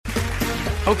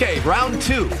Okay, round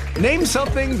two. Name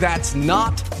something that's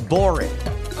not boring.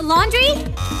 A laundry?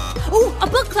 Ooh, a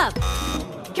book club.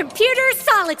 Computer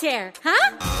solitaire,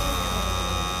 huh?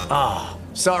 Ah,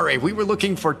 sorry, we were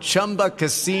looking for Chumba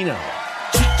Casino.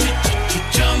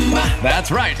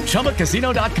 That's right,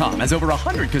 ChumbaCasino.com has over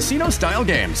 100 casino-style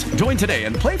games. Join today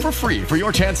and play for free for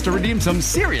your chance to redeem some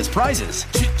serious prizes.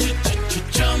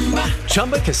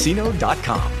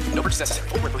 ChumbaCasino.com. No purchase necessary.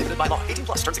 Void where prohibited by law. 18+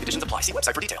 terms and conditions apply. See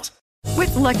website for details.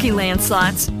 With Lucky Land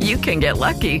Slots, you can get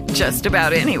lucky just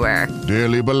about anywhere.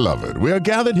 Dearly beloved, we are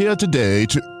gathered here today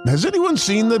to... Has anyone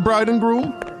seen the bride and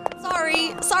groom?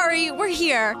 Sorry, we're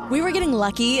here. We were getting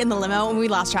lucky in the limo and we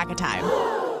lost track of time.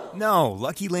 No,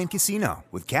 Lucky Land Casino,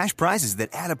 with cash prizes that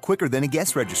add up quicker than a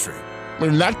guest registry.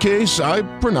 In that case, I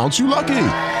pronounce you lucky.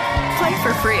 Play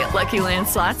for free at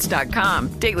LuckyLandSlots.com.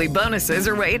 Daily bonuses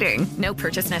are waiting. No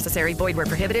purchase necessary. Void where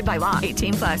prohibited by law.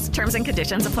 18+. Terms and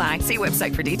conditions apply. See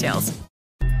website for details.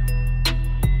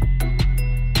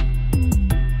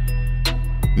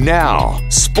 Now,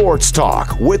 Sports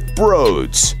Talk with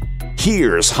Broads.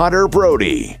 Here's Hunter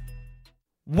Brody.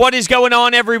 What is going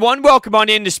on, everyone? Welcome on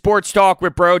into Sports Talk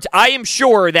with Broads. I am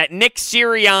sure that Nick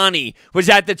Sirianni was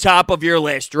at the top of your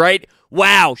list, right?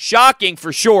 Wow, shocking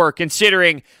for sure,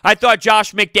 considering I thought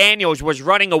Josh McDaniels was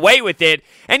running away with it.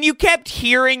 And you kept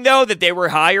hearing, though, that they were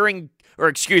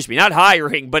not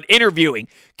hiring, but interviewing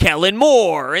Kellen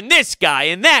Moore and this guy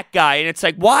and that guy. And it's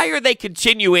like, why are they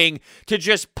continuing to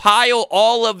just pile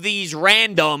all of these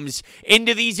randoms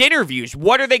into these interviews?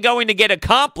 What are they going to get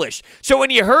accomplished? So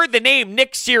when you heard the name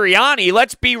Nick Sirianni,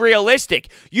 let's be realistic.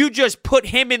 You just put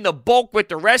him in the bulk with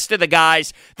the rest of the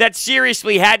guys that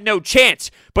seriously had no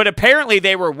chance. But apparently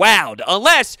they were wowed,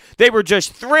 unless they were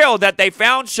just thrilled that they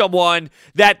found someone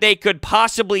that they could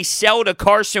possibly sell to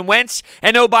Carson Wentz.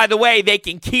 And oh, by the way, they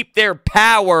can keep their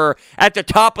power at the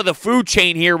top of the food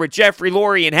chain here with Jeffrey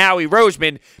Lurie and Howie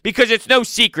Roseman, because it's no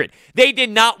secret. They did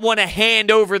not want to hand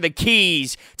over the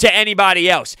keys to anybody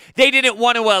else. They didn't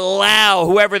want to allow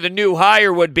whoever the new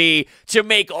hire would be to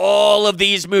make all of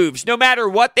these moves, no matter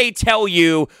what they tell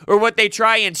you or what they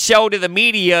try and sell to the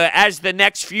media as the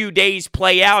next few days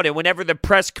play out and whenever the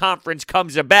press conference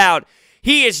comes about.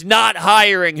 He is not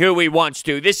hiring who he wants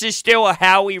to. This is still a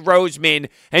Howie Roseman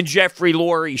and Jeffrey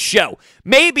Lurie show.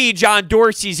 Maybe John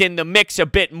Dorsey's in the mix a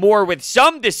bit more with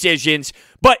some decisions,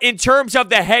 but in terms of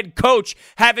the head coach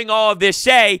having all of this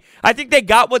say, I think they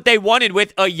got what they wanted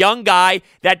with a young guy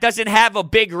that doesn't have a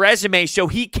big resume, so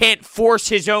he can't force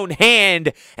his own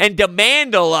hand and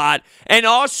demand a lot. And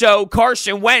also,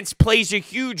 Carson Wentz plays a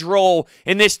huge role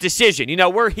in this decision. You know,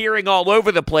 we're hearing all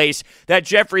over the place that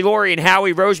Jeffrey Lurie and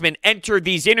Howie Roseman entered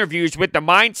these interviews with the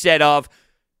mindset of,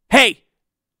 hey,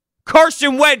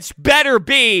 Carson Wentz better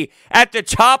be at the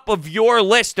top of your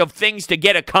list of things to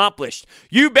get accomplished.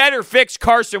 You better fix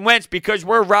Carson Wentz because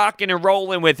we're rocking and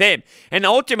rolling with him. And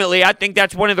ultimately, I think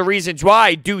that's one of the reasons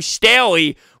why Deuce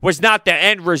Staley was not the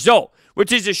end result,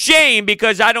 which is a shame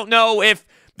because I don't know if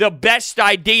the best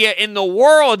idea in the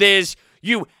world is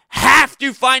you have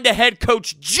to find a head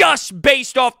coach just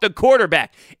based off the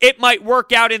quarterback. It might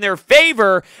work out in their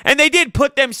favor, and they did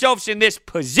put themselves in this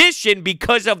position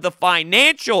because of the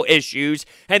financial issues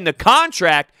and the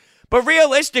contract, but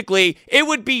realistically, it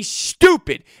would be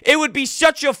stupid. It would be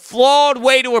such a flawed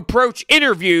way to approach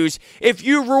interviews if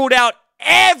you ruled out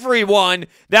everyone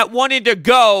that wanted to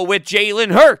go with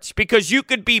Jalen Hurts, because you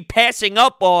could be passing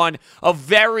up on a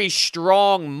very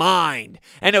strong mind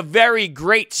and a very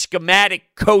great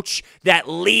schematic coach that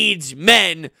leads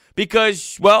men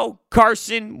because, well,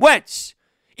 Carson Wentz.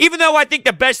 Even though I think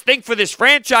the best thing for this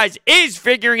franchise is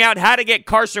figuring out how to get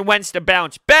Carson Wentz to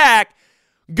bounce back,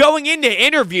 going into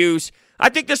interviews, I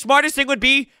think the smartest thing would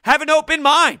be have an open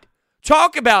mind.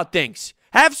 Talk about things.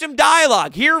 Have some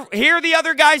dialogue. Hear the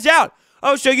other guys out.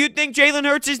 Oh, so you think Jalen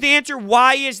Hurts is the answer?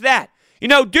 Why is that? You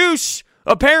know, Deuce,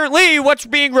 apparently what's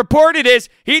being reported is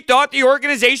he thought the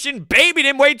organization babied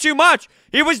him way too much.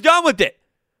 He was done with it.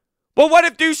 Well, what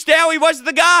if Deuce Staley was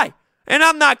the guy? And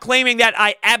I'm not claiming that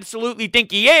I absolutely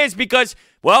think he is because,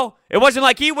 well, it wasn't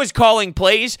like he was calling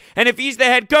plays. And if he's the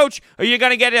head coach, are you going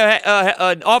to get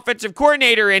an offensive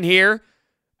coordinator in here?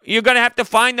 You're going to have to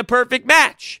find the perfect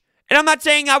match. And I'm not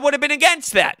saying I would have been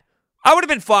against that. I would have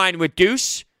been fine with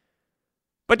Deuce.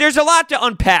 But there's a lot to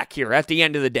unpack here at the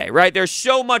end of the day, right? There's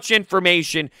so much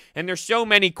information and there's so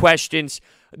many questions.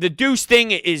 the Deuce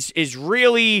thing is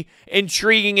really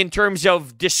intriguing in terms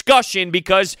of discussion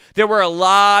because there were a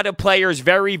lot of players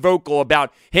very vocal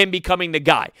about him becoming the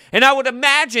guy. And I would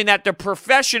imagine that the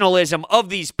professionalism of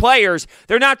these players,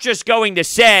 they're not just going to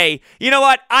say, you know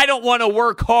what, I don't want to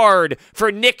work hard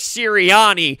for Nick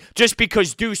Sirianni just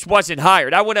because Deuce wasn't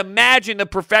hired. I would imagine the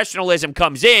professionalism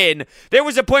comes in. There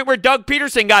was a point where Doug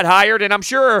Peterson got hired, and I'm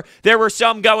sure there were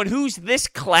some going, who's this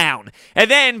clown? And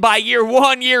then by year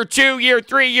 1, year 2, year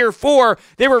 3, year 4,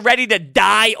 they were ready to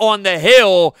die on the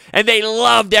hill, and they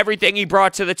loved everything he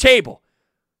brought to the table.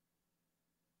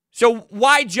 So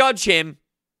why judge him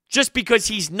just because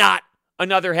he's not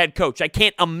another head coach? I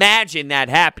can't imagine that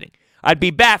happening. I'd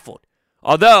be baffled.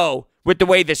 Although, with the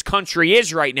way this country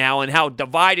is right now and how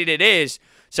divided it is,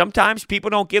 sometimes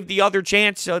people don't give the other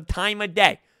chance a time of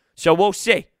day. So we'll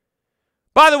see.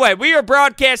 By the way, we are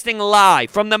broadcasting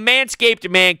live from the Manscaped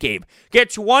Man Cave. Get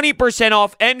 20%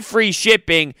 off and free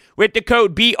shipping with the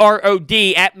code BROD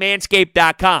at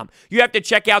manscaped.com. You have to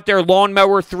check out their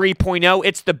Lawnmower 3.0.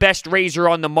 It's the best razor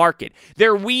on the market.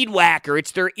 Their Weed Whacker.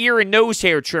 It's their ear and nose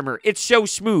hair trimmer. It's so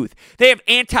smooth. They have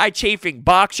anti-chafing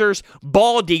boxers,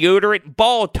 ball deodorant,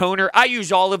 ball toner. I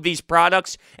use all of these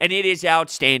products, and it is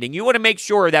outstanding. You want to make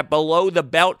sure that below the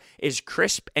belt is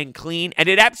crisp and clean, and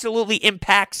it absolutely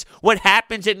impacts what happens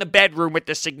in the bedroom with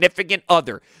the significant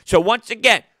other. So once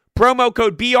again, promo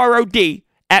code BROD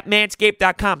at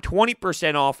manscaped.com,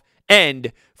 20% off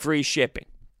and free shipping.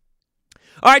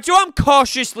 All right, so I'm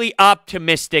cautiously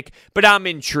optimistic, but I'm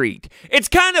intrigued. It's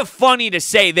kind of funny to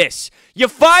say this. You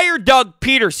fire Doug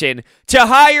Peterson to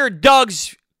hire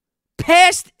Doug's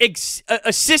past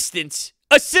assistant.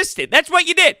 That's what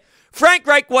you did. Frank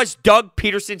Reich was Doug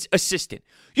Peterson's assistant.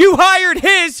 You hired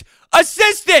his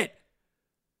assistant.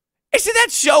 Isn't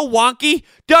that so wonky?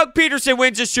 Doug Peterson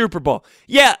wins a Super Bowl.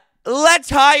 Yeah, let's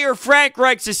hire Frank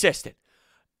Reich's assistant.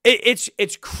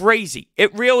 It's crazy.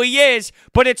 It really is,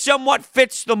 but it somewhat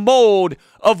fits the mold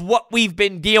of what we've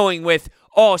been dealing with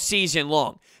all season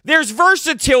long. There's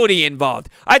versatility involved.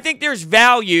 I think there's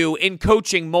value in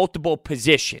coaching multiple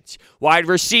positions. Wide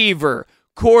receiver,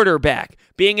 quarterback,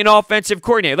 being an offensive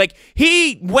coordinator. Like,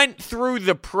 he went through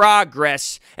the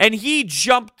progress and he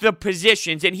jumped the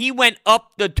positions and he went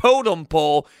up the totem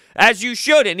pole as you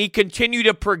should, and he continued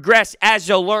to progress as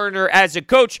a learner, as a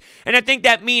coach. And I think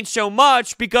that means so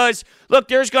much because, look,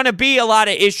 there's going to be a lot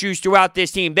of issues throughout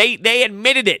this team. They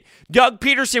admitted it. Doug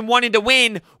Peterson wanted to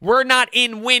win. We're not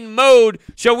in win mode,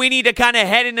 so we need to kind of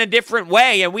head in a different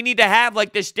way, and we need to have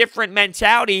like this different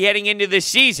mentality heading into this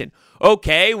season.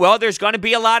 Okay, well, there's going to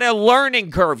be a lot of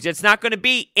learning curves. It's not going to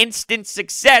be instant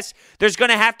success. There's going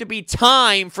to have to be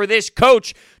time for this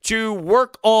coach to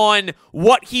work on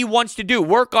what he wants to do,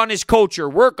 work on his culture,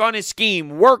 work on his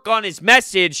scheme, work on his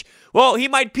message. Well, he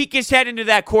might peek his head into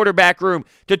that quarterback room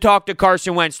to talk to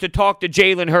Carson Wentz, to talk to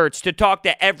Jalen Hurts, to talk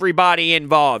to everybody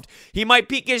involved. He might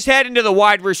peek his head into the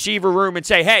wide receiver room and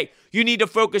say, hey, you need to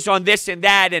focus on this and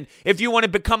that, and if you want to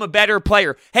become a better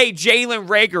player, hey, Jalen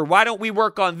Reagor, why don't we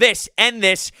work on this, and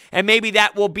maybe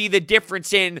that will be the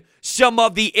difference in some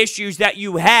of the issues that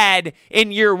you had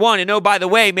in year one. And oh, by the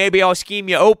way, maybe I'll scheme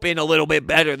you open a little bit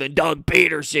better than Doug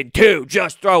Peterson, too,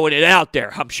 just throwing it out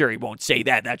there. I'm sure he won't say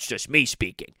that. That's just me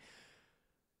speaking.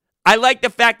 I like the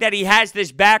fact that he has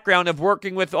this background of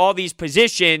working with all these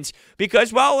positions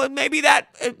because, well, maybe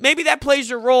that plays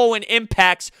a role and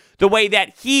impacts the way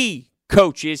that he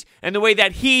coaches and the way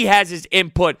that he has his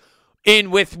input in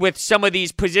with some of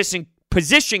these position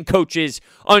coaches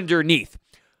underneath.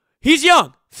 He's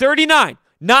young, 39,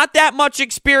 not that much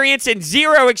experience and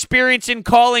zero experience in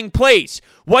calling plays.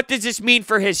 What does this mean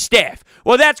for his staff?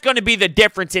 Well, that's going to be the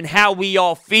difference in how we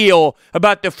all feel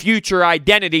about the future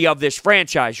identity of this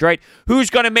franchise, right?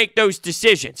 Who's going to make those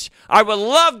decisions? I would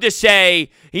love to say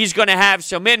he's going to have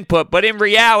some input, but in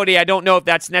reality, I don't know if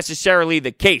that's necessarily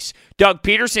the case. Doug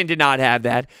Peterson did not have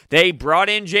that. They brought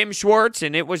in Jim Schwartz,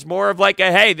 and it was more of like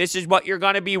a, hey, this is what you're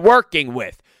going to be working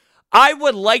with. I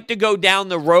would like to go down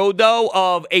the road, though,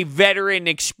 of a veteran,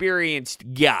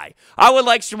 experienced guy. I would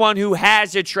like someone who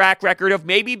has a track record of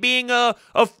maybe being a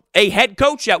head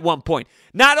coach at one point.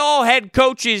 Not all head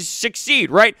coaches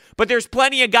succeed, right? But there's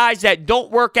plenty of guys that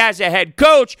don't work as a head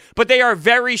coach, but they are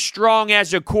very strong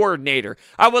as a coordinator.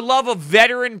 I would love a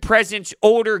veteran presence,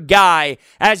 older guy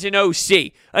as an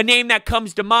OC. A name that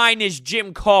comes to mind is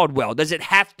Jim Caldwell. Does it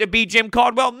have to be Jim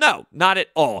Caldwell? No, not at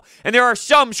all. And there are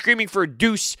some screaming for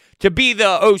Deuce to be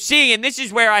the OC, and this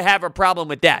is where I have a problem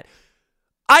with that.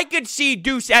 I could see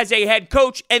Deuce as a head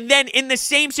coach, and then in the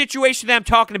same situation that I'm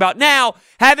talking about now,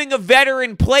 having a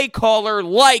veteran play caller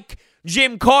like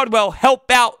Jim Caldwell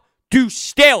help out Deuce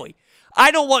Staley.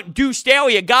 I don't want Deuce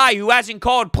Staley, a guy who hasn't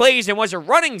called plays and was a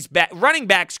running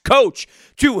backs coach,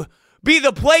 to be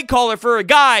the play caller for a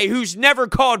guy who's never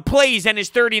called plays and is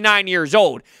 39 years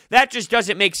old. That just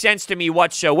doesn't make sense to me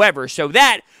whatsoever. So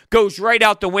that goes right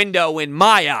out the window in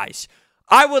my eyes.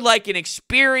 I would like an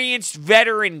experienced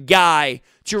veteran guy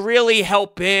to really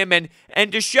help him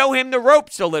and to show him the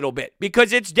ropes a little bit,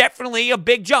 because it's definitely a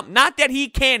big jump. Not that he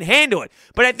can't handle it,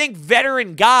 but I think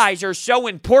veteran guys are so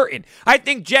important. I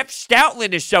think Jeff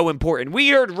Stoutland is so important. We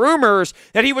heard rumors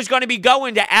that he was going to be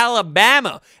going to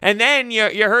Alabama, and then you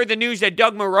heard the news that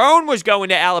Doug Marrone was going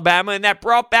to Alabama, and that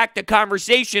brought back the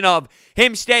conversation of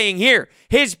him staying here.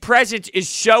 His presence is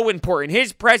so important.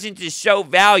 His presence is so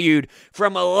valued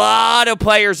from a lot of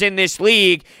players in this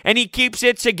league, and he keeps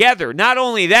it together. Not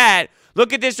only that,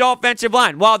 look at this offensive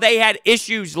line. While they had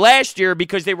issues last year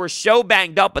because they were so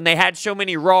banged up and they had so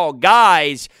many raw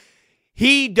guys,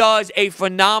 he does a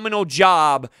phenomenal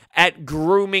job at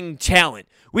grooming talent.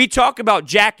 We talk about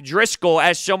Jack Driscoll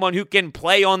as someone who can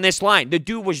play on this line. The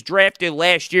dude was drafted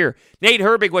last year. Nate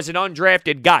Herbig was an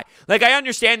undrafted guy. Like, I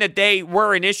understand that they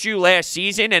were an issue last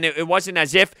season, and it wasn't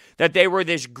as if that they were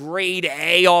this grade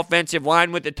A offensive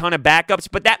line with a ton of backups,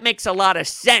 but that makes a lot of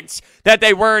sense that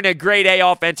they weren't a grade A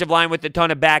offensive line with a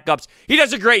ton of backups. He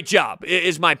does a great job,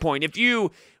 is my point. If you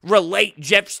relate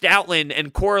Jeff Stoutland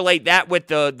and correlate that with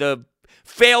the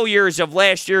failures of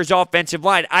last year's offensive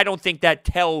line, I don't think that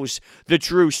tells the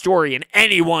true story. And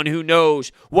anyone who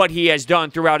knows what he has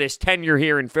done throughout his tenure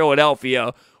here in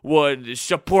Philadelphia would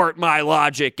support my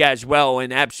logic as well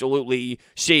and absolutely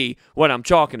see what I'm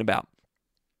talking about.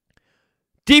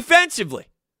 Defensively,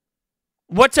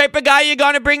 what type of guy are you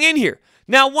going to bring in here?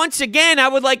 Now, once again, I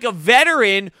would like a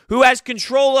veteran who has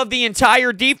control of the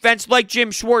entire defense like Jim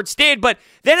Schwartz did, but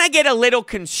then I get a little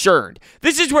concerned.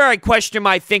 This is where I question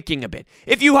my thinking a bit.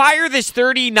 If you hire this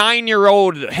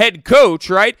 39-year-old head coach,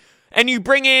 right, and you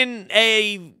bring in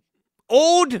a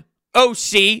old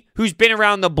OC who's been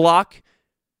around the block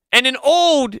and an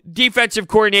old defensive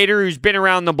coordinator who's been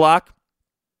around the block,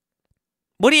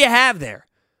 what do you have there?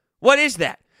 What is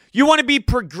that? You want to be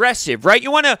progressive, right?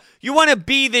 You want to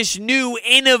be this new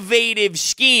innovative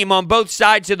scheme on both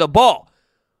sides of the ball.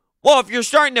 Well, if you're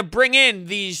starting to bring in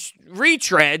these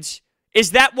retreads,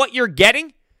 is that what you're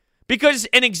getting? Because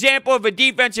an example of a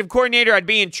defensive coordinator I'd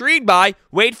be intrigued by,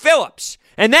 Wade Phillips.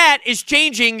 And that is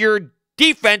changing your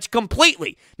defense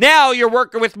completely. Now you're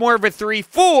working with more of a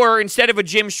 3-4 instead of a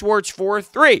Jim Schwartz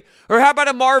 4-3. Or how about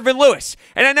a Marvin Lewis?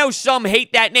 And I know some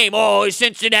hate that name. Oh,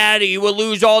 Cincinnati will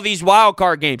lose all these wild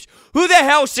card games. Who the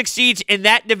hell succeeds in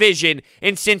that division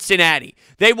in Cincinnati?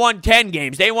 They won 10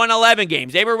 games. They won 11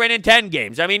 games. They were winning 10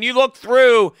 games. I mean, you look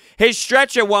through his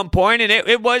stretch at one point, and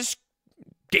it was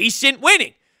decent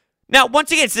winning. Now,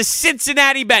 once again, it's the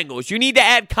Cincinnati Bengals. You need to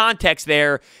add context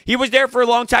there. He was there for a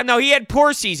long time. Now, he had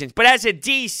poor seasons, but as a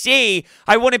DC,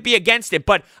 I wouldn't be against it.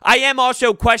 But I am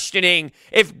also questioning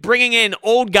if bringing in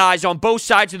old guys on both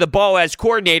sides of the ball as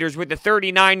coordinators with a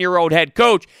 39-year-old head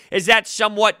coach, is that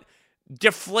somewhat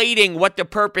deflating what the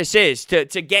purpose is, to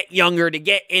get younger, to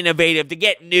get innovative, to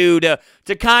get new, to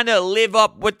kind of live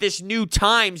up with this new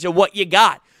times of what you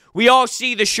got. We all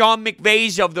see the Sean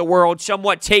McVays of the world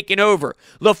somewhat taking over.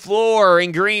 LaFleur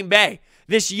in Green Bay.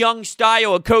 This young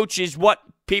style of coach is what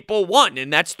people want,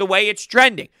 and that's the way it's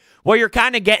trending. Well, you're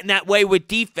kind of getting that way with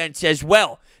defense as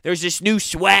well. There's this new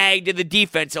swag to the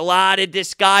defense, a lot of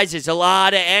disguises, a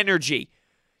lot of energy.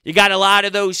 You got a lot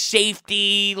of those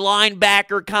safety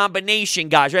linebacker combination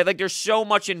guys, right? Like, there's so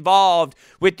much involved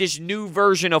with this new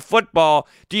version of football.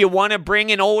 Do you want to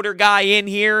bring an older guy in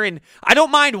here? And I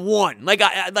don't mind one. Like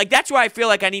that's why I feel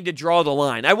like I need to draw the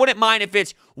line. I wouldn't mind if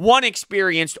it's one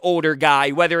experienced older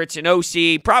guy, whether it's an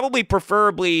OC, probably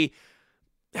preferably,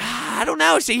 I don't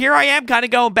know. See, here I am kind of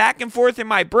going back and forth in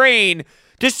my brain.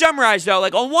 To summarize, though,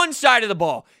 like on one side of the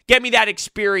ball, get me that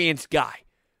experienced guy.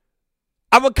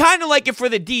 I would kind of like it for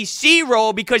the DC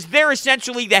role because they're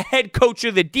essentially the head coach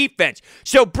of the defense.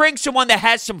 So bring someone that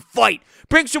has some fight.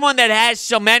 Bring someone that has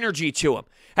some energy to him.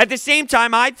 At the same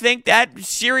time, I think that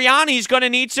Sirianni is going to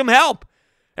need some help.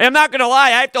 And I'm not going to lie,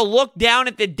 I have to look down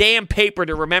at the damn paper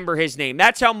to remember his name.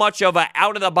 That's how much of an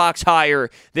out-of-the-box hire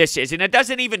this is. And it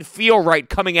doesn't even feel right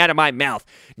coming out of my mouth.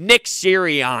 Nick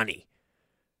Sirianni.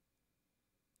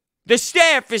 The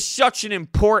staff is such an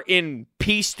important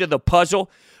piece to the puzzle.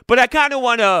 But I kind of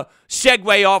want to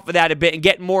segue off of that a bit and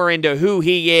get more into who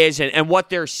he is and what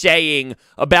they're saying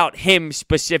about him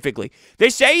specifically. They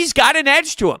say he's got an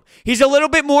edge to him. He's a little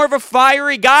bit more of a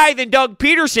fiery guy than Doug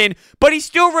Peterson, but he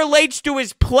still relates to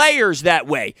his players that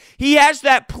way. He has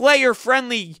that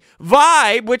player-friendly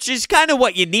vibe, which is kind of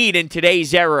what you need in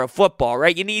today's era of football,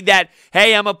 right? You need that,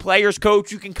 hey, I'm a player's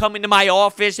coach. You can come into my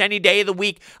office any day of the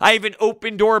week. I have an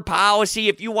open door policy.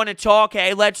 If you want to talk,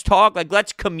 hey, let's talk. Like,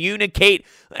 let's communicate.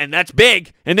 And that's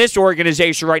big in this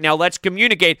organization right now. Let's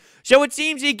communicate. So it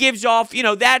seems he gives off,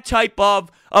 that type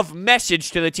of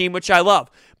message to the team, which I love.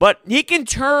 But he can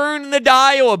turn the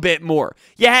dial a bit more.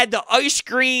 You had the ice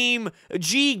cream,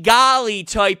 gee golly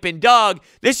type in Doug.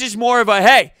 This is more of a,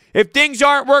 hey, if things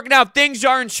aren't working out, things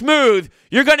aren't smooth,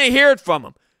 you're going to hear it from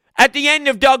him. At the end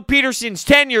of Doug Peterson's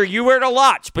tenure, you heard a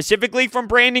lot, specifically from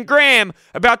Brandon Graham,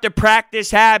 about the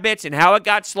practice habits and how it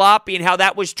got sloppy and how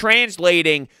that was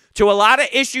translating to a lot of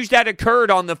issues that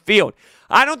occurred on the field.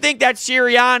 I don't think that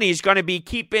Sirianni is going to be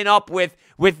keeping up with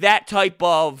that type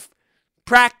of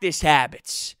practice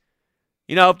habits.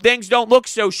 If things don't look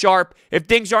so sharp, if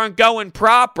things aren't going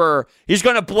proper, he's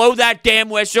going to blow that damn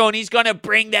whistle and he's going to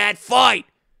bring that fight.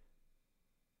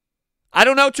 I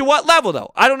don't know to what level,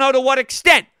 though. I don't know to what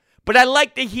extent. But I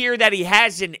like to hear that he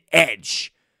has an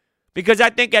edge. Because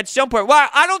I think at some point,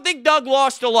 I don't think Doug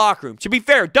lost the locker room. To be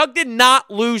fair, Doug did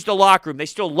not lose the locker room. They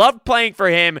still loved playing for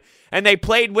him, and they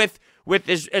played with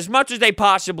as much as they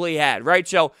possibly had, right?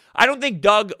 So I don't think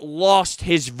Doug lost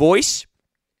his voice.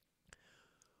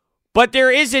 But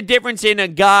there is a difference in a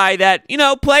guy that,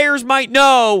 players might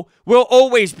know will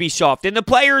always be soft. And the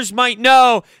players might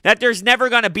know that there's never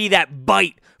going to be that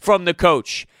bite from the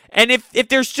coach. And if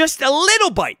there's just a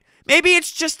little bite, maybe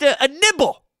it's just a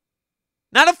nibble.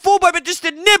 Not a full bite, but just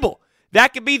a nibble.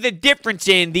 That could be the difference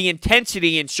in the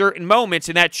intensity in certain moments,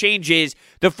 and that changes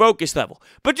the focus level.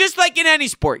 But just like in any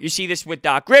sport, you see this with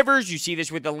Doc Rivers, you see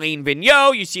this with Alain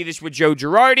Vigneault, you see this with Joe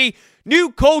Girardi.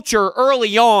 New culture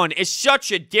early on is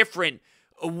such a different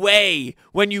way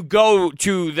when you go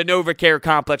to the NovaCare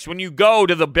complex, when you go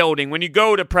to the building, when you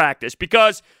go to practice,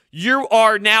 because you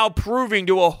are now proving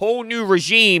to a whole new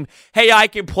regime, hey, I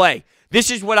can play.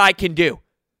 This is what I can do.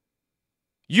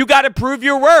 You got to prove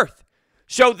your worth.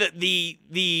 So the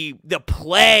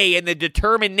play and the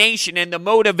determination and the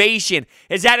motivation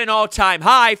is at an all-time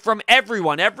high from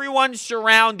everyone. Everyone's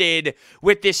surrounded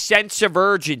with this sense of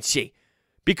urgency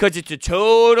because it's a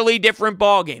totally different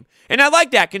ballgame. And I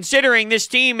like that, considering this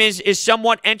team is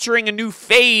somewhat entering a new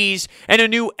phase and a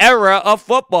new era of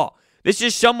football. This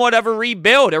is somewhat of a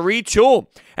rebuild, a retool.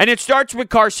 And it starts with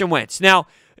Carson Wentz. Now,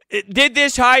 did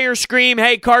this hire scream,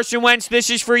 hey, Carson Wentz, this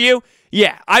is for you?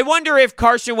 Yeah, I wonder if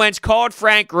Carson Wentz called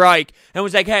Frank Reich and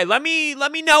was like, hey, let me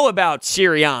know about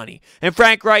Sirianni. And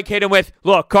Frank Reich hit him with,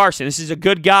 look, Carson, this is a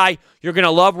good guy. You're going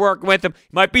to love working with him. He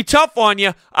might be tough on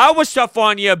you. I was tough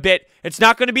on you a bit. It's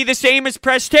not going to be the same as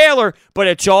Press Taylor, but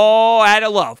it's all out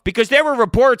of love. Because there were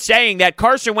reports saying that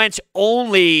Carson Wentz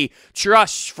only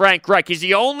trusts Frank Reich. He's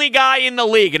the only guy in the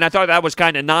league. And I thought that was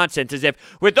kind of nonsense, as if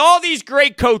with all these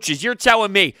great coaches, you're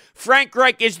telling me Frank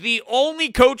Reich is the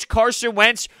only coach Carson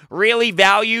Wentz really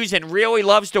values and really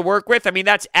loves to work with? I mean,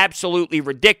 that's absolutely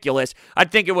ridiculous. I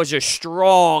think it was a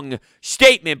strong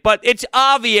statement, but it's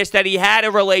obvious that he had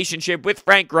a relationship with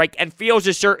Frank Reich and feels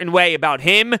a certain way about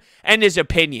him and his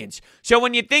opinions. So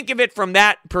when you think of it from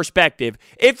that perspective,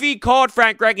 if he called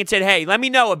Frank Reich and said, hey, let me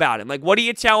know about him. Like, what are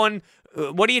you telling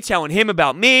him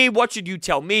about me? What should you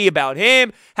tell me about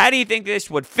him? How do you think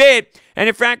this would fit? And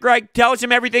if Frank Reich tells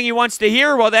him everything he wants to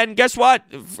hear, well, then guess what?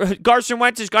 Carson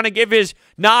Wentz is going to give his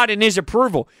nod and his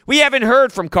approval. We haven't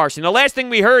heard from Carson. The last thing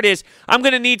we heard is, I'm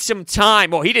going to need some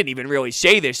time. Well, he didn't even really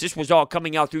say this. This was all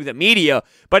coming out through the media.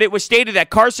 But it was stated that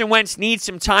Carson Wentz needs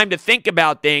some time to think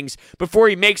about things before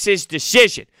he makes his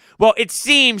decision. Well, it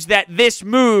seems that this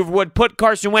move would put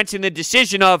Carson Wentz in the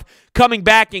decision of coming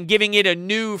back and giving it a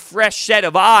new, fresh set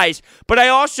of eyes. But I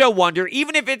also wonder,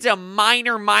 even if it's a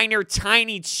minor,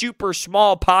 tiny, super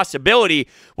small possibility,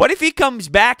 what if he comes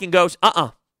back and goes,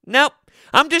 nope,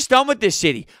 I'm just done with this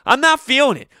city. I'm not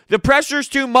feeling it. The pressure's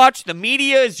too much. The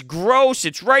media is gross.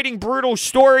 It's writing brutal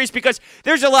stories, because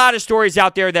there's a lot of stories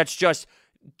out there that's just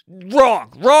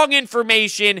wrong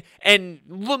information and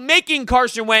making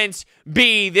Carson Wentz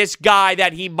be this guy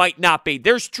that he might not be.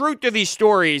 There's truth to these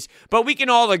stories, but we can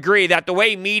all agree that the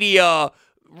way media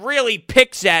really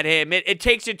picks at him, it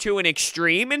takes it to an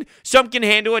extreme, and some can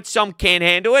handle it, some can't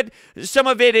handle it. Some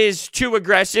of it is too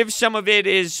aggressive, some of it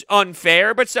is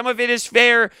unfair, but some of it is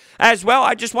fair as well.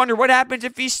 I just wonder what happens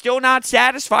if he's still not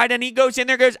satisfied and he goes in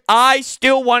there and goes, I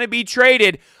still want to be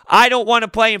traded. I don't want to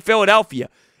play in Philadelphia.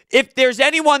 If there's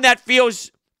anyone that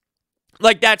feels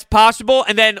like that's possible,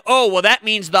 and then, that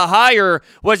means the hire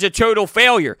was a total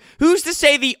failure. Who's to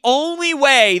say the only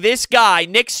way this guy,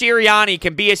 Nick Sirianni,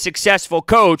 can be a successful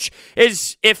coach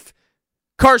is if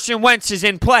Carson Wentz is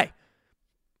in play?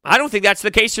 I don't think that's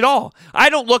the case at all. I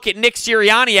don't look at Nick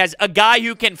Sirianni as a guy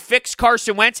who can fix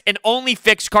Carson Wentz and only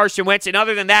fix Carson Wentz, and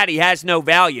other than that, he has no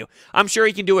value. I'm sure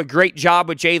he can do a great job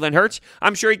with Jalen Hurts.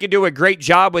 I'm sure he can do a great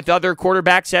job with other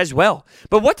quarterbacks as well.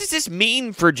 But what does this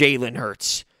mean for Jalen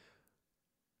Hurts?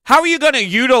 How are you going to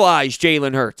utilize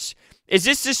Jalen Hurts? Is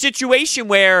this a situation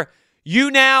where you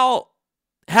now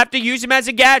have to use him as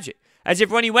a gadget? As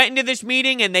if when he went into this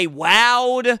meeting and they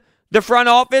wowed the front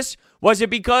office, was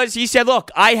it because he said, look,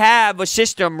 I have a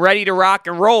system ready to rock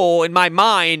and roll in my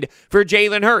mind for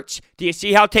Jalen Hurts? Do you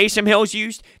see how Taysom Hill's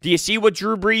used? Do you see what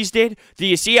Drew Brees did? Do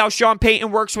you see how Sean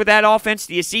Payton works with that offense?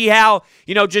 Do you see how,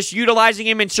 just utilizing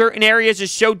him in certain areas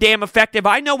is so damn effective?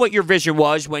 I know what your vision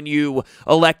was when you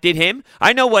elected him.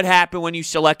 I know what happened when you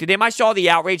selected him. I saw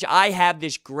the outrage. I have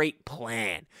this great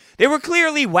plan. They were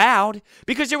clearly wowed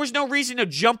because there was no reason to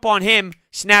jump on him,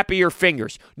 snap of your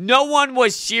fingers. No one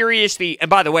was seriously, and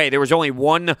by the way, there was only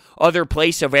one other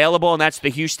place available, and that's the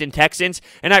Houston Texans.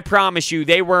 And I promise you,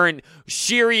 they weren't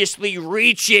seriously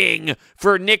reaching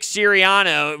for Nick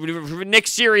Sirianni.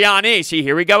 See,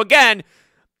 here we go again.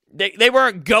 They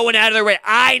weren't going out of their way.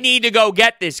 I need to go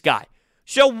get this guy.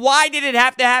 So why did it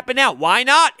have to happen now? Why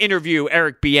not interview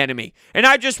Eric Bieniemy? And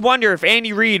I just wonder if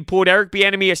Andy Reid pulled Eric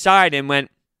Bieniemy aside and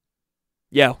went,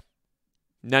 yo,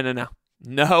 no.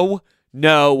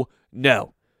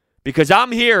 Because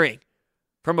I'm hearing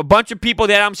from a bunch of people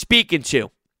that I'm speaking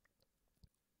to,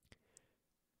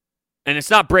 and it's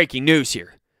not breaking news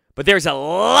here, but there's a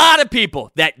lot of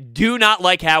people that do not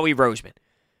like Howie Roseman.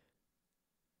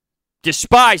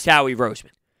 Despise Howie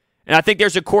Roseman. And I think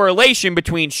there's a correlation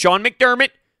between Sean McDermott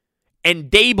and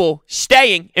Dable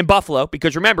staying in Buffalo,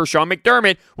 because remember, Sean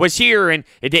McDermott was here and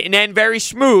it didn't end very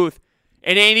smooth,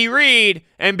 and Andy Reid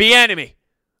and Bieniemy.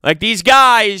 Like these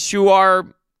guys who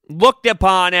are looked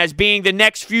upon as being the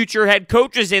next future head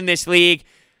coaches in this league,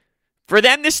 for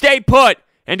them to stay put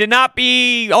and to not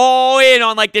be all in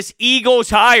on like this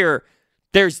Eagles hire,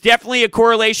 there's definitely a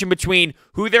correlation between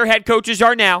who their head coaches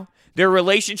are now, their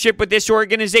relationship with this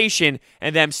organization,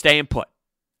 and them staying put.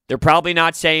 They're probably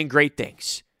not saying great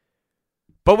things.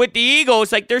 But with the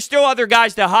Eagles, like there's still other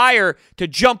guys to hire to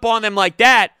jump on them like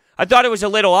that. I thought it was a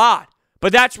little odd.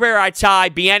 But that's where I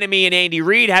tie Bieniemy and Andy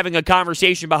Reid having a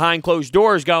conversation behind closed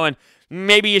doors going,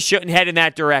 maybe you shouldn't head in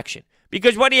that direction.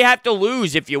 Because what do you have to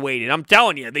lose if you waited? I'm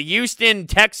telling you, the Houston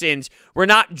Texans were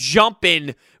not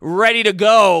jumping, ready to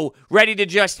go, ready to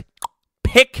just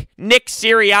pick Nick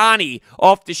Sirianni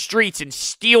off the streets and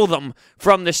steal them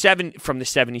from the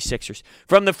 76ers,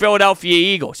 from the Philadelphia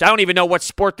Eagles. I don't even know what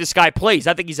sport this guy plays.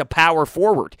 I think he's a power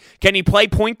forward. Can he play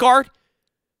point guard?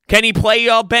 Can he play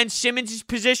Ben Simmons'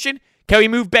 position? Can we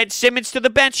move Ben Simmons to the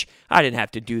bench? I didn't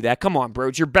have to do that. Come on,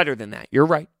 bros. You're better than that. You're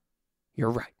right.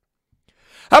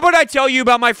 How about I tell you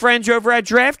about my friends over at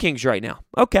DraftKings right now?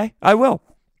 Okay, I will.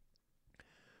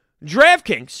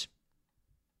 DraftKings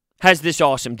has this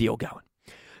awesome deal going.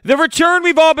 The return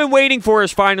we've all been waiting for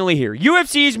is finally here.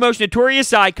 UFC's most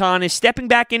notorious icon is stepping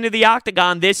back into the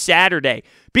octagon this Saturday.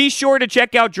 Be sure to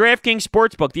check out DraftKings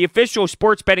Sportsbook, the official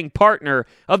sports betting partner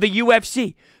of the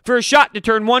UFC, for a shot to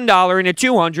turn $1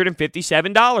 into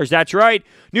 $257. That's right.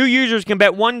 New users can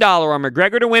bet $1 on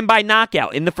McGregor to win by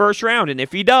knockout in the first round, and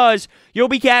if he does, you'll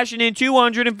be cashing in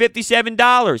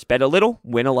 $257. Bet a little,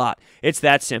 win a lot. It's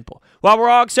that simple. While we're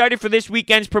all excited for this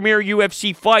weekend's premier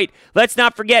UFC fight, let's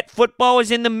not forget football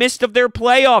is in the midst of their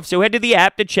playoffs, so head to the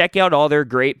app to check out all their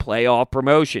great playoff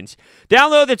promotions.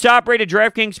 Download the top-rated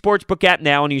DraftKings Sportsbook app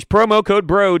now and use promo code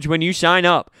BROADS when you sign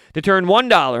up to turn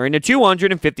 $1 into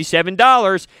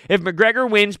 $257 if McGregor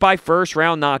wins by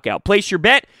first-round knockout. Place your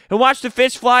bet and watch the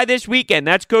fist fly this weekend.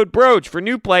 That's code BROADS for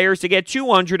new players to get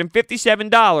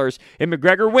 $257 if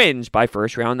McGregor wins by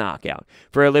first-round knockout.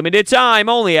 For a limited time,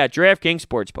 only at DraftKings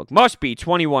Sportsbook. Must be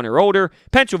 21 or older.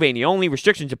 Pennsylvania only.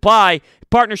 Restrictions apply.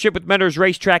 Partnership with Meadows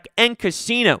Racetrack and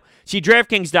Casino. See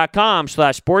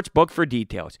DraftKings.com/sportsbook for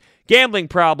details. Gambling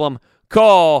problem?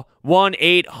 Call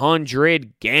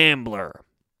 1-800-GAMBLER.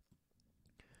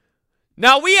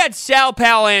 Now, we had Sal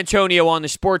Paolantonio on the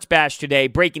Sports Bash today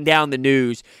breaking down the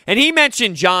news, and he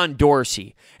mentioned John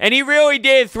Dorsey. And he really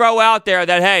did throw out there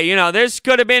that, hey, this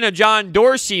could have been a John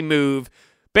Dorsey move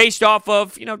based off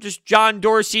of, just John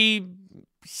Dorsey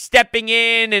stepping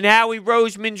in and Howie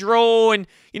Roseman's role, and,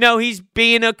 he's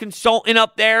being a consultant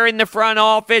up there in the front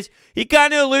office. He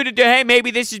kind of alluded to, hey, maybe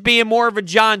this is being more of a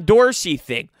John Dorsey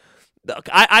thing. Look,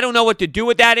 I don't know what to do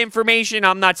with that information.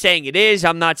 I'm not saying it is.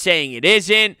 I'm not saying it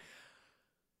isn't.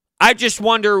 I just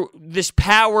wonder, this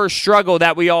power struggle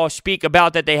that we all speak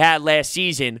about that they had last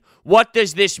season, what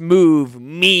does this move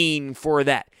mean for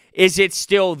that? Is it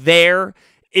still there?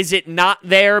 Is it not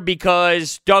there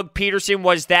because Doug Peterson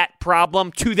was that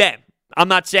problem to them? I'm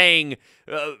not saying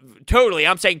totally.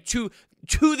 I'm saying to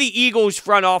the Eagles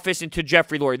front office and to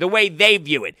Jeffrey Lurie, the way they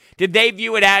view it. Did they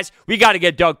view it as, we got to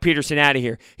get Doug Peterson out of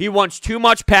here? He wants too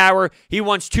much power. He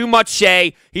wants too much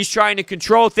say. He's trying to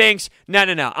control things. No.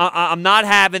 I'm not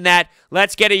having that.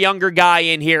 Let's get a younger guy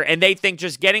in here. And they think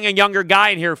just getting a younger guy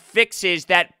in here fixes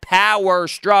that power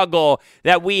struggle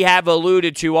that we have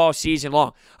alluded to all season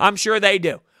long. I'm sure they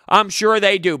do.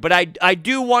 But I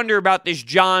do wonder about this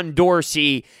John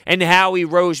Dorsey and Howie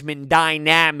Roseman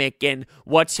dynamic and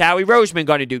what's Howie Roseman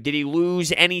going to do? Did he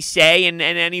lose any say and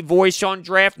any voice on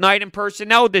draft night and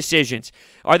personnel decisions?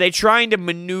 Are they trying to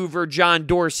maneuver John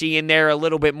Dorsey in there a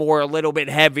little bit more, a little bit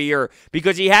heavier?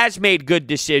 Because he has made good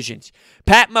decisions.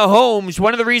 Pat Mahomes,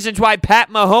 one of the reasons why Pat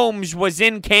Mahomes was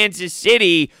in Kansas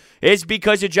City is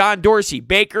because of John Dorsey.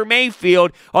 Baker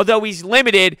Mayfield, although he's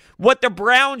limited, what the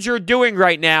Browns are doing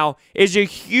right now is a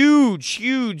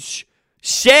huge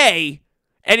say,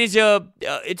 and it's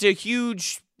a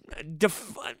huge,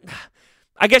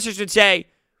 I guess I should say,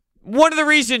 one of the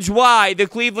reasons why the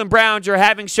Cleveland Browns are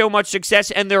having so much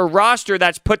success and their roster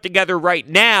that's put together right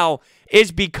now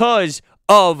is because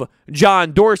of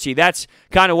John Dorsey. That's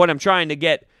kind of what I'm trying to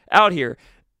get out here.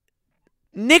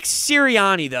 Nick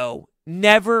Sirianni, though,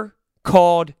 never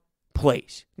called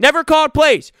plays.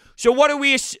 So what are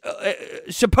we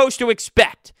supposed to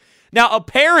expect? Now,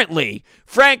 apparently,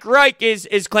 Frank Reich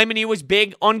is claiming he was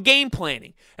big on game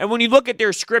planning. And when you look at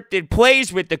their scripted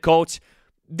plays with the Colts,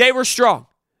 they were strong.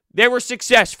 They were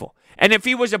successful. And if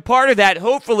he was a part of that,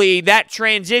 hopefully that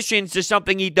transitions to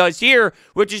something he does here,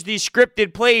 which is these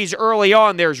scripted plays early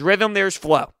on. There's rhythm, there's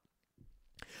flow.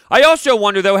 I also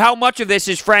wonder, though, how much of this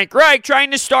is Frank Reich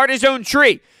trying to start his own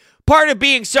tree. Part of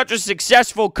being such a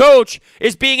successful coach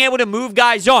is being able to move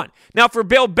guys on. Now, for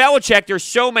Bill Belichick, there's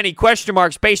so many question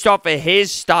marks based off of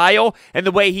his style and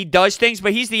the way he does things,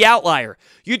 but he's the outlier.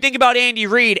 You think about Andy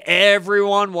Reid,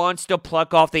 everyone wants to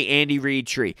pluck off the Andy Reid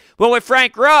tree. Well, with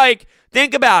Frank Reich,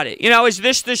 think about it. Is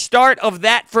this the start of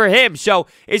that for him? So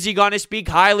is he going to speak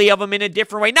highly of him in a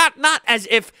different way? Not as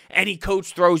if any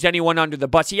coach throws anyone under the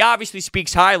bus. He obviously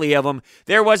speaks highly of him.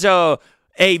 There was a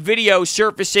video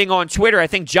surfacing on Twitter. I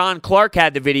think John Clark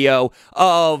had the video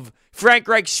of Frank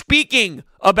Reich speaking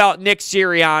about Nick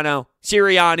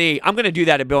Sirianni. I'm going to do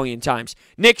that a billion times.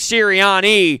 Nick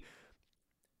Sirianni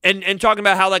and talking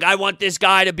about how, I want this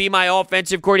guy to be my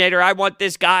offensive coordinator. I want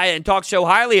this guy, and talk so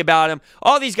highly about him.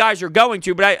 All these guys are going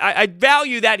to, but I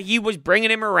value that he was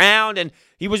bringing him around, and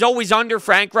he was always under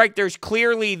Frank Reich. There's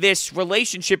clearly this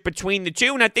relationship between the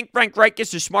two, and I think Frank Reich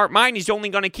is a smart mind. He's only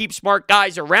going to keep smart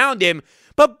guys around him.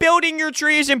 But building your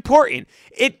tree is important.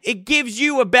 It gives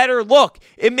you a better look.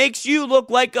 It makes you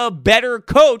look like a better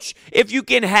coach if you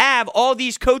can have all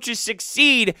these coaches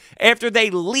succeed after they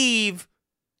leave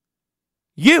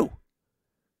you.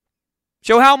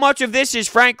 So how much of this is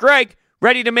Frank Reich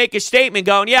ready to make a statement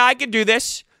going, yeah, I can do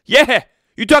this. Yeah,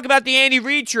 you talk about the Andy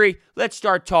Reid tree. Let's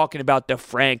start talking about the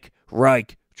Frank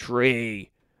Reich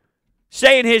tree.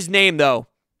 Saying his name, though,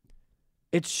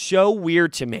 it's so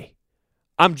weird to me.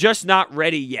 I'm just not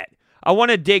ready yet. I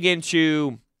want to dig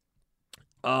into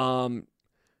some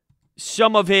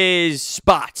of his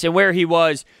spots and where he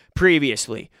was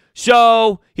previously.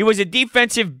 So he was a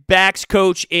defensive backs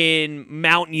coach in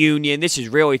Mount Union. This is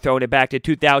really throwing it back to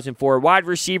 2004. Wide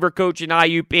receiver coach in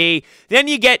IUP. Then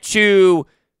you get to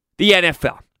the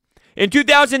NFL. In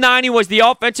 2009, he was the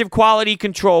offensive quality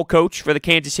control coach for the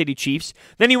Kansas City Chiefs.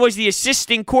 Then he was the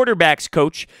assistant quarterbacks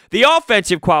coach, the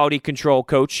offensive quality control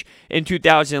coach in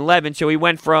 2011. So he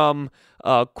went from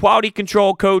quality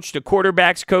control coach to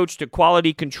quarterbacks coach to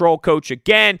quality control coach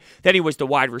again. Then he was the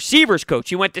wide receivers coach.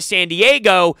 He went to San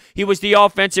Diego. He was the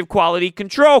offensive quality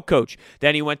control coach.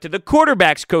 Then he went to the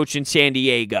quarterbacks coach in San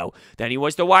Diego. Then he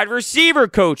was the wide receiver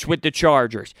coach with the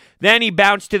Chargers. Then he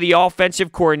bounced to the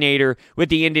offensive coordinator with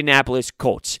the Indianapolis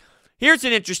Colts. Here's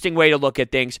an interesting way to look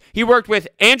at things. He worked with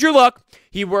Andrew Luck.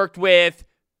 He worked with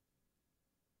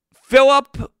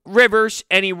Phillip Rivers.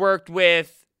 And he worked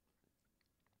with,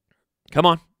 come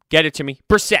on, get it to me,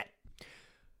 Brissett.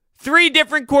 3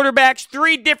 different quarterbacks,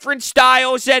 3 different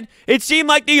styles, and it seemed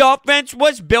like the offense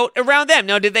was built around them.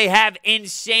 Now, did they have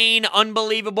insane,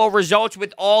 unbelievable results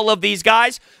with all of these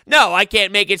guys? No, I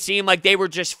can't make it seem like they were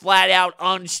just flat out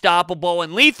unstoppable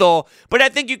and lethal, but I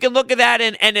think you can look at that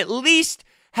and at least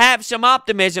have some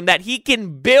optimism that he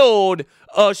can build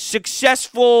a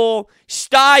successful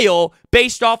style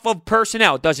based off of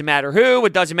personnel. It doesn't matter who,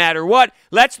 it doesn't matter what.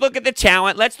 Let's look at the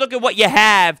talent, let's look at what you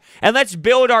have, and let's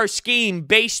build our scheme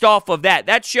based off of that.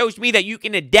 That shows me that you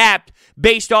can adapt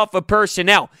based off of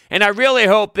personnel. And I really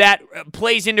hope that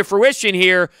plays into fruition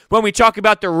here when we talk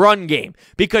about the run game,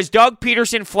 because Doug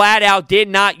Peterson flat out did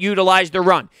not utilize the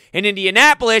run. In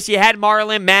Indianapolis, you had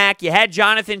Marlon Mack, you had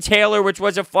Jonathan Taylor, which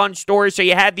was a fun story, so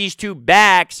you had these two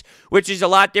backs, which is a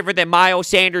lot different than Miles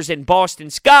Sanders and Boston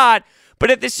Scott. But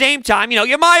at the same time,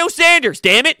 you're Miles Sanders,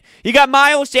 damn it. You got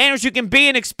Miles Sanders who can be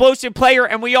an explosive player,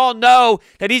 and we all know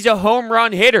that he's a home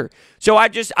run hitter. So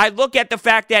I look at the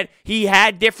fact that he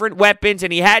had different weapons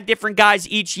and he had different guys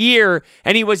each year,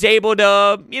 and he was able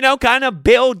to, kind of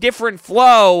build different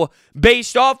flow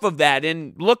based off of that.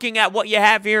 And looking at what you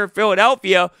have here in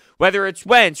Philadelphia, whether it's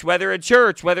Wentz, whether it's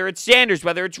Hurts, whether it's Sanders,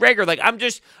 whether it's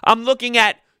Rager, I'm looking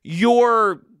at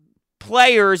your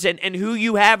players and who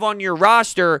you have on your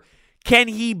roster. Can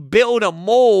he build a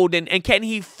mold and can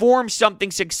he form something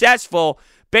successful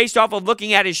based off of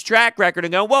looking at his track record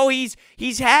and go, well, he's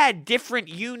had different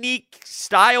unique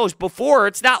styles before.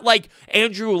 It's not like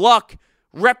Andrew Luck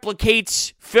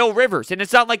replicates Phil Rivers, and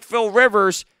it's not like Phil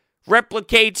Rivers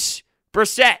replicates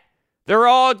Brissett. They're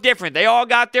all different. They all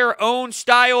got their own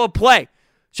style of play.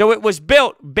 So it was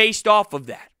built based off of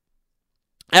that.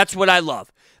 That's what I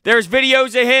love. There's videos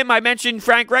of him. I mentioned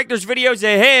Frank Reich. There's videos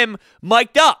of him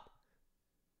mic'd up.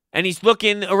 And he's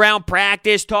looking around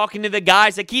practice, talking to the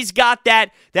guys. Like, he's got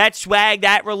that swag,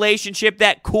 that relationship,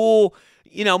 that cool,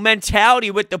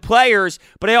 mentality with the players.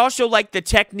 But I also like the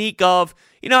technique of,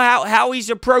 how he's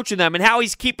approaching them and how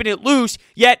he's keeping it loose,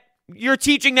 yet you're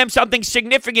teaching them something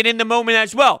significant in the moment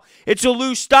as well. It's a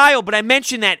loose style, but I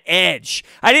mentioned that edge.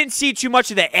 I didn't see too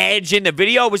much of the edge in the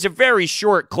video. It was a very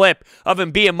short clip of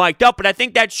him being mic'd up, but I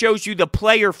think that shows you the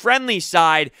player-friendly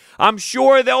side. I'm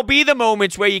sure there'll be the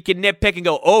moments where you can nitpick and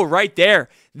go, oh, right there.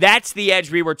 That's the edge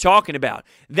we were talking about.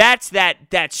 That's that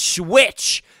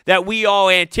switch that we all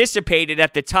anticipated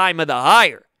at the time of the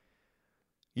hire.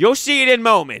 You'll see it in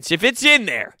moments. If it's in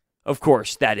there, of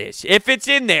course, that is. If it's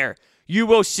in there, you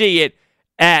will see it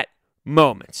at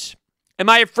moments. Am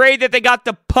I afraid that they got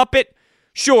the puppet?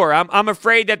 Sure, I'm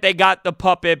afraid that they got the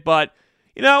puppet, but,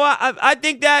 I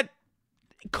think that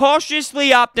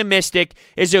cautiously optimistic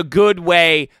is a good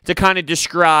way to kind of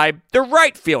describe the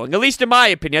right feeling, at least in my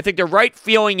opinion. I think the right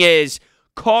feeling is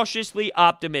cautiously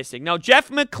optimistic. Now, Jeff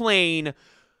McLane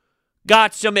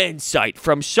got some insight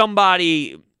from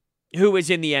somebody who is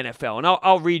in the NFL, and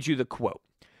I'll read you the quote.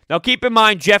 Now, keep in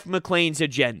mind Jeff McLane's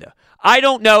agenda. I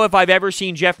don't know if I've ever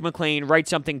seen Jeff McLane write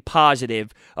something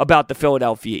positive about the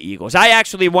Philadelphia Eagles. I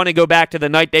actually want to go back to the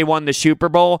night they won the Super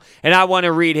Bowl, and I want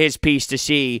to read his piece to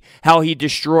see how he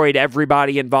destroyed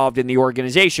everybody involved in the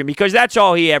organization, because that's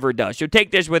all he ever does. So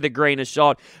take this with a grain of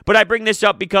salt. But I bring this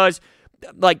up because,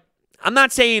 I'm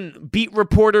not saying beat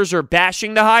reporters are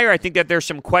bashing the hire. I think that there's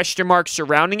some question marks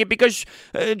surrounding it because,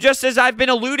 just as I've been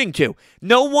alluding to,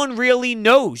 no one really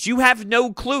knows. You have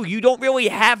no clue. You don't really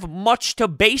have much to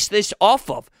base this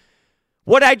off of.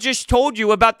 What I just told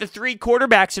you about the three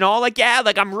quarterbacks and all,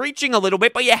 I'm reaching a little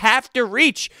bit, but you have to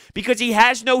reach because he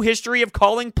has no history of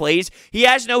calling plays. He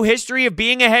has no history of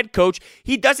being a head coach.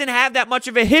 He doesn't have that much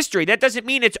of a history. That doesn't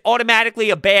mean it's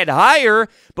automatically a bad hire,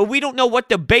 but we don't know what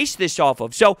to base this off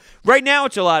of. So right now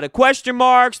it's a lot of question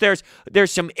marks. There's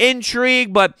some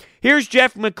intrigue, but here's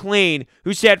Jeff McLane,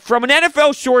 who said, from an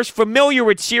NFL source familiar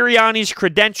with Sirianni's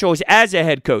credentials as a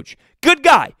head coach, good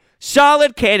guy,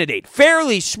 solid candidate,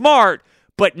 fairly smart,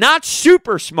 but not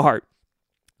super smart.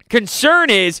 Concern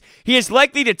is he is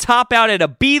likely to top out at a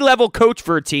B-level coach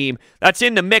for a team that's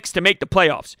in the mix to make the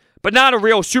playoffs, but not a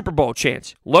real Super Bowl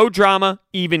chance. Low drama,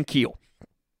 even keel.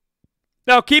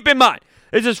 Now, keep in mind,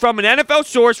 this is from an NFL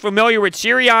source familiar with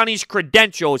Sirianni's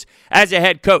credentials as a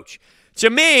head coach. To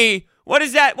me, what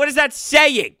is that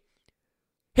saying?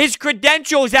 His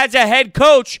credentials as a head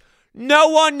coach, no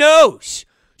one knows.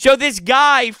 So this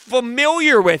guy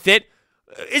familiar with it,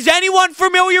 is anyone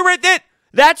familiar with it?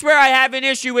 That's where I have an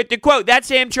issue with the quote. That's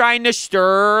him trying to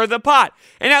stir the pot.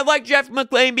 And I like Jeff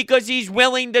McLane because he's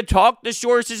willing to talk to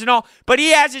sources and all, but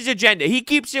he has his agenda. He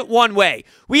keeps it one way.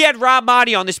 We had Rob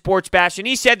Maaddi on the Sports Bash, and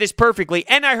he said this perfectly,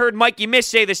 and I heard Mikey Miss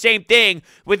say the same thing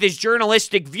with his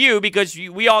journalistic view because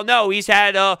we all know he's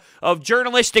had a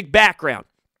journalistic background.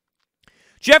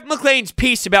 Jeff McLane's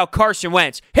piece about Carson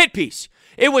Wentz, hit piece.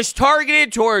 It was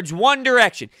targeted towards one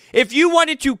direction. If you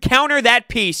wanted to counter that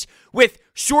piece with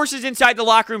sources inside the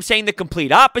locker room saying the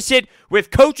complete opposite,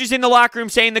 with coaches in the locker room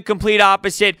saying the complete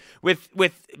opposite, with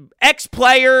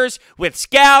ex-players, with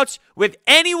scouts, with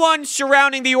anyone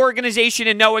surrounding the organization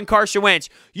and knowing Carson Wentz.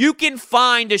 You can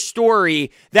find a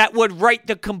story that would write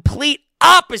the complete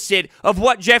opposite of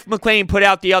what Jeff McLane put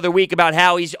out the other week about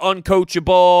how he's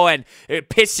uncoachable and a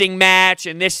pissing match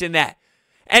and this and that.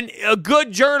 And a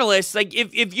good journalist, like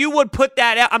if you would put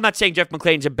that out, I'm not saying Jeff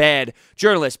McLane's a bad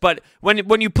journalist, but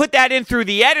when you put that in through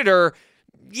the editor,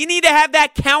 you need to have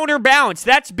that counterbalance.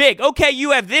 That's big. Okay,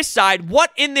 you have this side.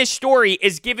 What in this story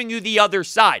is giving you the other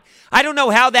side? I don't know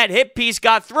how that hit piece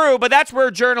got through, but that's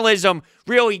where journalism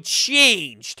really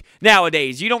changed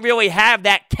nowadays. You don't really have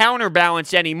that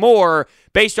counterbalance anymore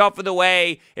based off of the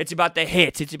way it's about the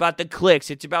hits, it's about the clicks,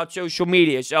 it's about social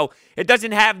media. So it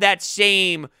doesn't have that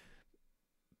same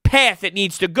path it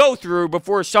needs to go through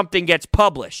before something gets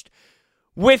published.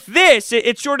 With this,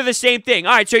 it's sort of the same thing.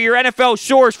 All right, so your NFL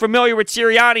source familiar with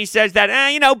Sirianni says that,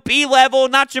 B-level,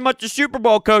 not so much a Super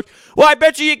Bowl coach. Well, I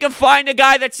bet you can find a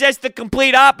guy that says the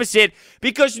complete opposite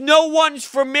because no one's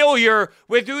familiar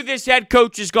with who this head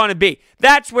coach is going to be.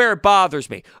 That's where it bothers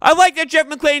me. I like that Jeff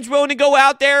McLane's willing to go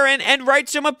out there and write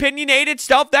some opinionated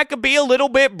stuff that could be a little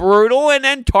bit brutal and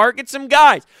then target some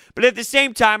guys. But at the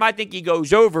same time, I think he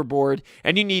goes overboard,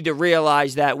 and you need to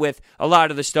realize that with a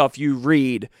lot of the stuff you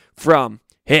read from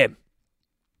him.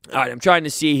 All right, I'm trying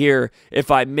to see here if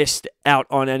I missed out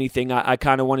on anything I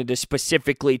kind of wanted to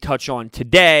specifically touch on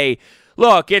today.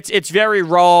 Look, it's very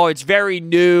raw. It's very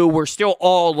new. We're still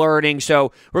all learning,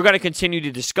 so we're going to continue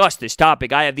to discuss this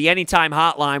topic. I have the Anytime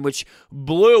Hotline, which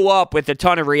blew up with a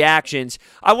ton of reactions.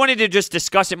 I wanted to just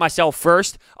discuss it myself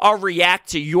first. I'll react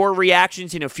to your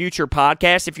reactions in a future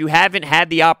podcast. If you haven't had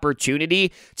the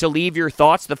opportunity to leave your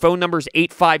thoughts, the phone number is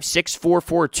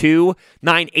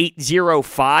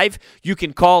 856-442-9805. You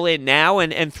can call in now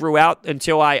and throughout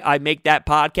until I make that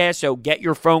podcast, so get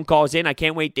your phone calls in. I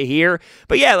can't wait to hear.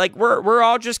 But yeah, like we're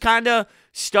all just kind of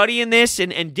studying this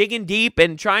and digging deep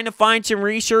and trying to find some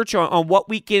research on what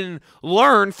we can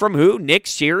learn from who Nick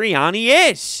Sirianni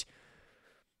is.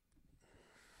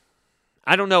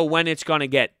 I don't know when it's going to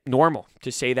get normal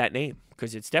to say that name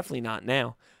because it's definitely not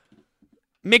now.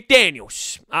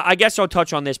 McDaniels. I guess I'll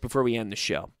touch on this before we end the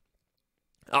show.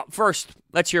 First,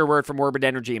 let's hear a word from Orbit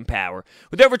Energy and Power.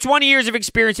 With over 20 years of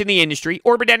experience in the industry,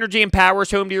 Orbit Energy and Power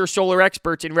is home to your solar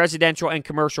experts in residential and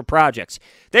commercial projects.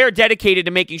 They are dedicated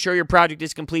to making sure your project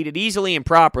is completed easily and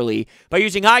properly by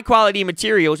using high-quality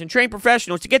materials and trained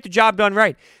professionals to get the job done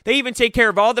right. They even take care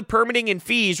of all the permitting and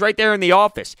fees right there in the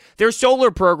office. Their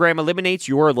solar program eliminates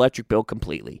your electric bill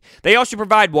completely. They also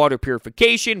provide water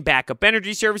purification, backup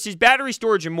energy services, battery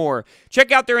storage, and more.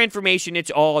 Check out their information.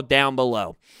 It's all down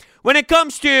below. When it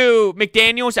comes to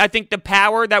McDaniels, I think the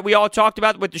power that we all talked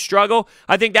about with the struggle,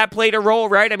 I think that played a role,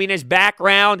 right? I mean, his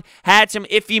background had some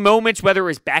iffy moments, whether it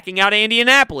was backing out of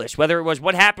Indianapolis, whether it was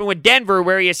what happened with Denver,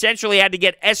 where he essentially had to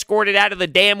get escorted out of the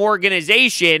damn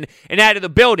organization and out of the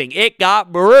building. It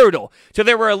got brutal. So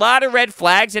there were a lot of red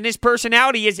flags, and his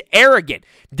personality is arrogant.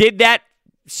 Did that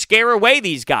scare away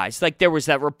these guys? Like there was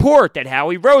that report that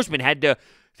Howie Roseman had to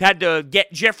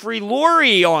get Jeffrey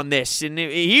Lurie on this, and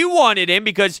he wanted him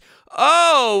because,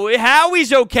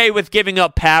 Howie's okay with giving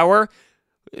up power.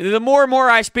 The more and more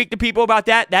I speak to people about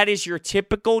that is your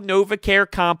typical NovaCare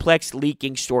complex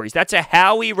leaking stories. That's a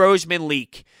Howie Roseman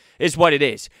leak is what it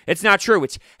is. It's not true.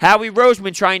 It's Howie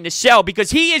Roseman trying to sell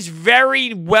because he is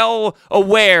very well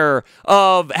aware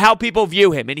of how people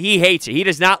view him, and he hates it. He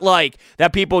does not like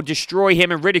that people destroy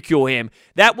him and ridicule him.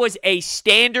 That was a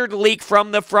standard leak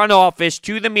from the front office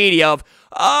to the media of,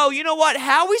 you know what?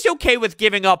 Howie's okay with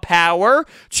giving up power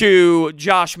to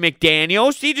Josh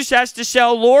McDaniels. He just has to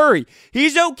sell Lurie.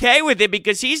 He's okay with it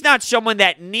because he's not someone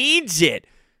that needs it.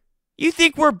 You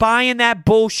think we're buying that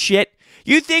bullshit?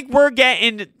 You think we're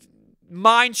getting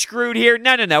mind screwed here?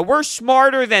 No. We're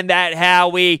smarter than that,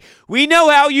 Howie. We know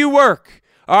how you work.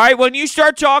 All right, when you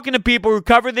start talking to people who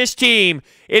cover this team,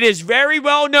 it is very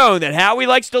well known that Howie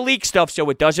likes to leak stuff so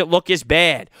it doesn't look as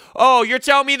bad. Oh, you're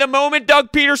telling me the moment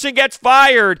Doug Peterson gets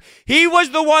fired, he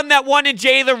was the one that wanted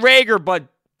Jalen Reagor,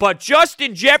 but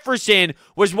Justin Jefferson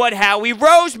was what Howie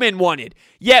Roseman wanted.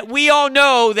 Yet we all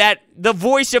know that the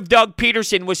voice of Doug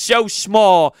Peterson was so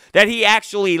small that he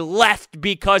actually left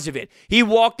because of it. He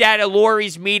walked out of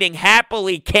Lurie's meeting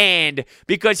happily canned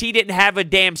because he didn't have a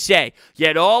damn say.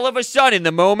 Yet all of a sudden,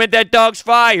 the moment that Doug's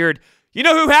fired, you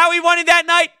know who Howie wanted that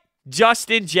night?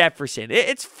 Justin Jefferson.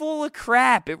 It's full of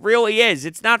crap. It really is.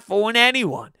 It's not fooling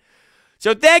anyone.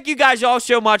 So thank you guys all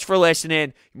so much for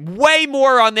listening. Way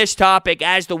more on this topic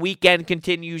as the weekend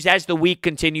continues, as the week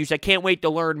continues. I can't wait to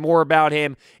learn more about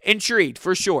him. Intrigued,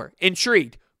 for sure.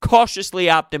 Intrigued. Cautiously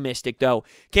optimistic, though.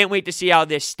 Can't wait to see how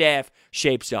this staff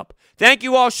shapes up. Thank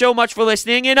you all so much for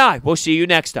listening, and I will see you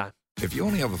next time. If you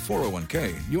only have a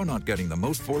 401k, you're not getting the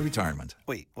most for retirement.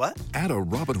 Wait, what? Add a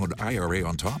Robinhood IRA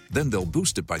on top, then they'll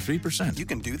boost it by 3%. You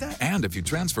can do that? And if you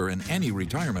transfer in any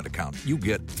retirement account, you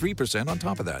get 3% on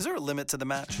top of that. Is there a limit to the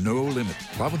match? No limit.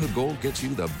 Robinhood Gold gets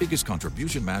you the biggest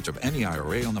contribution match of any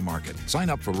IRA on the market. Sign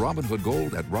up for Robinhood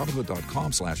Gold at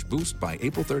Robinhood.com/boost by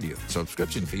April 30th.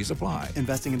 Subscription fees apply.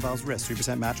 Investing involves risk.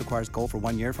 3% match requires gold for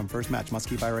 1 year from first match. Must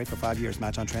keep IRA for 5 years.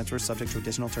 Match on transfers subject to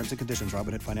additional terms and conditions.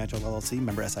 Robinhood Financial LLC,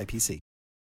 member SIPC.